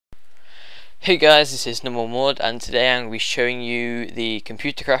Hey guys, this is Number Mod, and today I'm going to be showing you the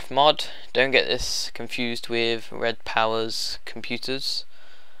Computercraft mod. Don't get this confused with Red Power's computers.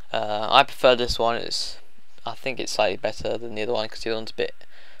 I prefer this one. I think it's slightly better than the other one because the other one's a bit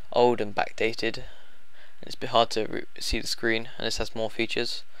old and backdated. It's a bit hard to see the screen, and this has more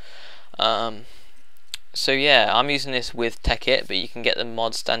features. So yeah, I'm using this with TechIt, but you can get the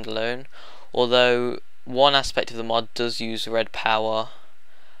mod standalone. Although one aspect of the mod does use Red Power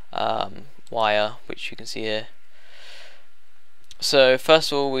wire, which you can see here. So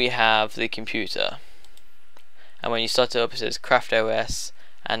first of all, we have the computer, and when you start it up, it says Craft OS,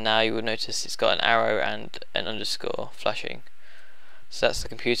 and now you will notice it's got an arrow and an underscore flashing. So that's the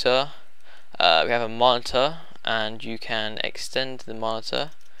computer. We have a monitor, and you can extend the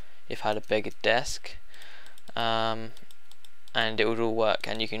monitor if I had a bigger desk, and it would all work,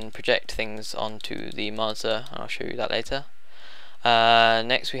 and you can project things onto the monitor, and I'll show you that later.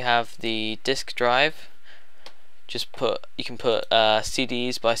 Next we have the disk drive. You can put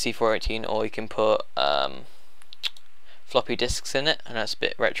CDs by C418, or you can put floppy disks in it, and that's a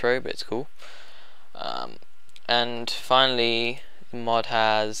bit retro, but it's cool. And finally, the mod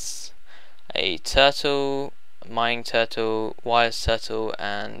has a turtle, mining turtle, wireless turtle,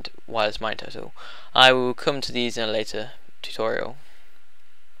 and wireless mining turtle. I will come to these in a later tutorial.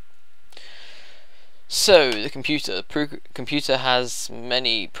 So the computer has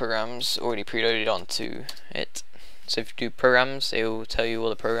many programs already preloaded onto it. So if you do programs, it will tell you all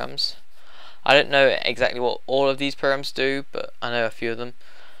the programs. I don't know exactly what all of these programs do, but I know a few of them.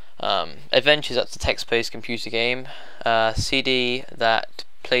 Adventures, that's a text-based computer game. CD, that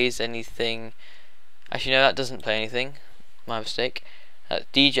plays anything. Actually no, that doesn't play anything. My mistake.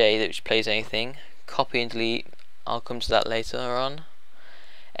 DJ, which plays anything. Copy and delete, I'll come to that later on.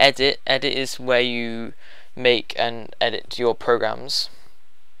 Edit is where you make and edit your programs.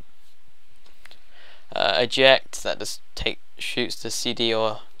 Eject, that just shoots the CD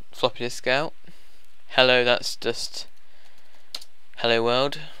or floppy disk out. Hello, that's just hello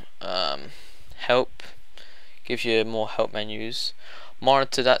world. Help gives you more help menus.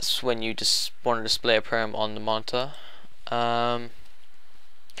 Monitor, that's when you just want to display a program on the monitor.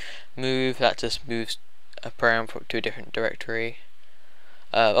 Move, that just moves a program to a different directory.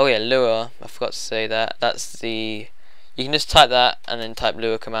 Oh yeah, Lua, I forgot to say that. You can just type that and then type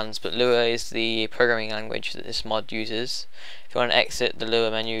Lua commands, but Lua is the programming language that this mod uses. If you want to exit the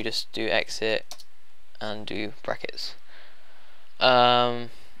Lua menu, just do exit and do brackets. Yeah,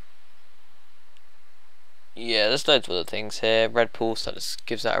 there's loads of other things here. Red Pulse, that just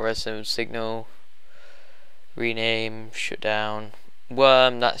gives out a redstone signal. Rename, shut down.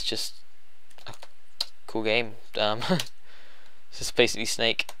 Worm, that's just a cool game. It's just basically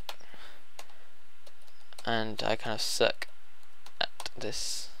Snake, and I kind of suck at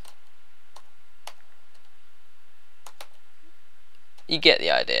this. You get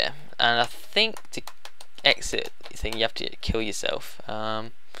the idea, and I think to exit the thing you have to kill yourself.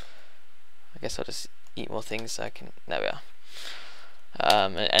 I guess I'll just eat more things so I can. There we are.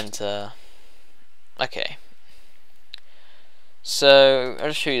 And enter. Okay. So I'll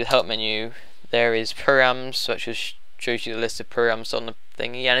just show you the help menu. There is programs, which is shows you the list of programs on the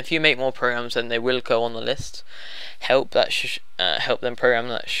thingy, and if you make more programs then they will go on the list. Help, that help them program,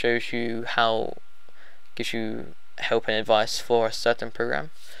 that shows you gives you help and advice for a certain program.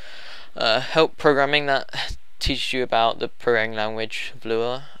 Help programming, that teaches you about the programming language of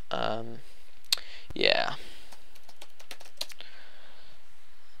Lua. Yeah.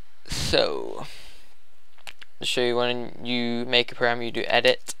 So to show you, when you make a program you do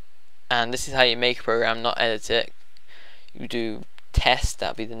edit, and this is how you make a program, not edit it. You do test,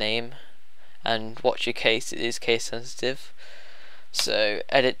 that'll be the name, and watch your case, it is case sensitive. So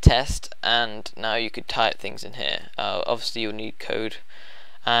edit test, and now you could type things in here. Obviously you'll need code,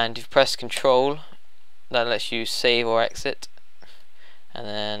 and if you press Ctrl, that lets you save or exit, and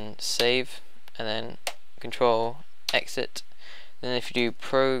then save, and then Ctrl, exit. Then if you do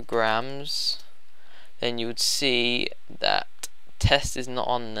programs, then you would see that test is not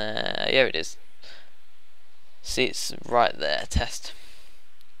on there. Yeah, it is. See, it's right there, test.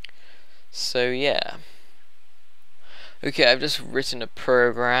 So yeah. Okay, I've just written a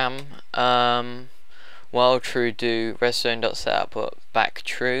program. While true, do rs.setOutput back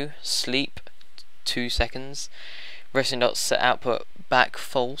true, sleep 2 seconds, rs.setOutput back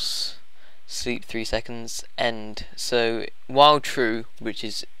false, sleep 3 seconds, end. So while true, which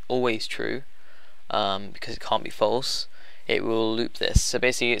is always true, because it can't be false, it will loop this. So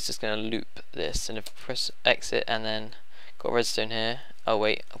basically it's just going to loop this, and if I press exit and then got redstone here, oh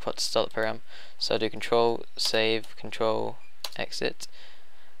wait, I've got to start the program, so I do Control, save, Control, exit,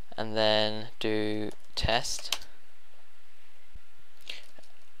 and then do test.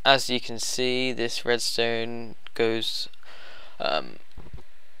 As you can see, this redstone goes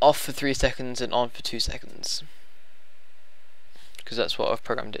off for 3 seconds and on for 2 seconds, because that's what I've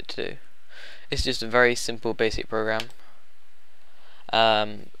programmed it to do. It's just a very simple basic program.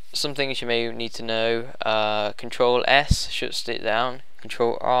 Some things you may need to know: Ctrl S shuts it down,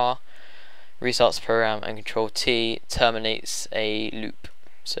 Ctrl R restarts the program, and Ctrl T terminates a loop.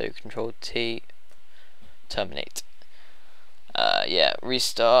 So Ctrl T, terminate. Yeah,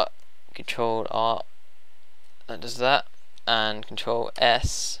 restart, Ctrl R, that does that, and Ctrl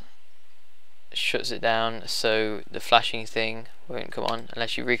S shuts it down, so the flashing thing won't come on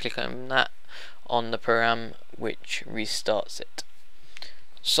unless you re-click on that on the program, which restarts it.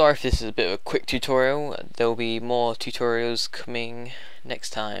 Sorry if this is a bit of a quick tutorial. There will be more tutorials coming next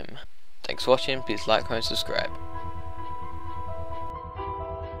time. Thanks for watching. Please like, comment, subscribe.